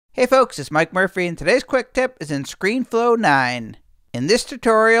Hey folks, it's Mike Murphy, and today's quick tip is in Screenflow 9. In this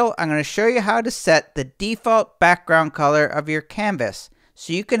tutorial, I'm going to show you how to set the default background color of your canvas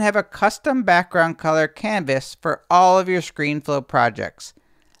so you can have a custom background color canvas for all of your Screenflow projects.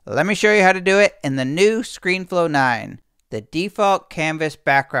 Let me show you how to do it in the new Screenflow 9. The default canvas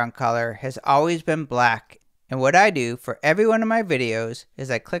background color has always been black, and what I do for every one of my videos is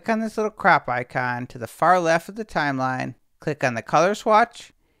I click on this little crop icon to the far left of the timeline, click on the color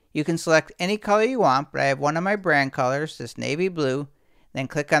swatch. You can select any color you want, but I have one of my brand colors, this navy blue. Then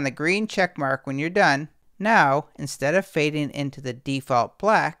click on the green check mark when you're done. Now, instead of fading into the default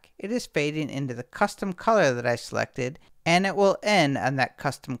black, it is fading into the custom color that I selected, and it will end on that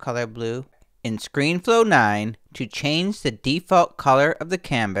custom color blue. In Screenflow 9, to change the default color of the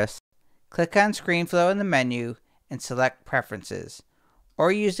canvas, click on Screenflow in the menu and select Preferences,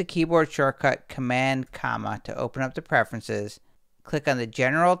 or use the keyboard shortcut Command, to open up the preferences. Click on the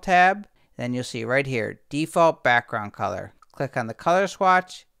General tab, then you'll see right here, Default Background Color. Click on the color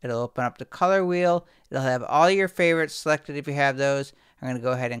swatch, it'll open up the color wheel, it'll have all your favorites selected if you have those. I'm going to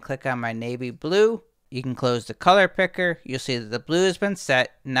go ahead and click on my navy blue. You can close the color picker, you'll see that the blue has been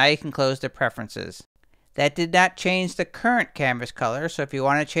set, now you can close the preferences. That did not change the current canvas color, so if you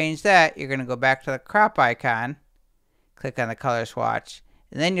want to change that, you're going to go back to the crop icon, click on the color swatch,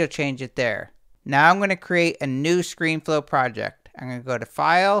 and then you'll change it there. Now I'm going to create a new Screenflow project. I'm going to go to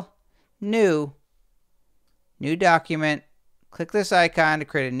File, New Document, click this icon to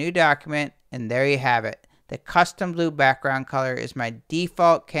create a new document, and there you have it. The custom blue background color is my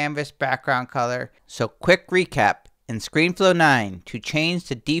default canvas background color. So quick recap, in Screenflow 9, to change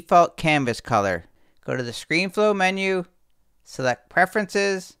the default canvas color, go to the Screenflow menu, select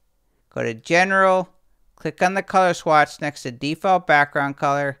Preferences, go to General, click on the color swatch next to default background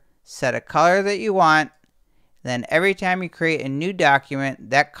color, set a color that you want. Then every time you create a new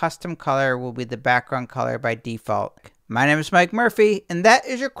document, that custom color will be the background color by default. My name is Mike Murphy, and that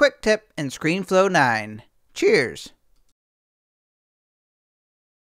is your quick tip in Screenflow 9. Cheers!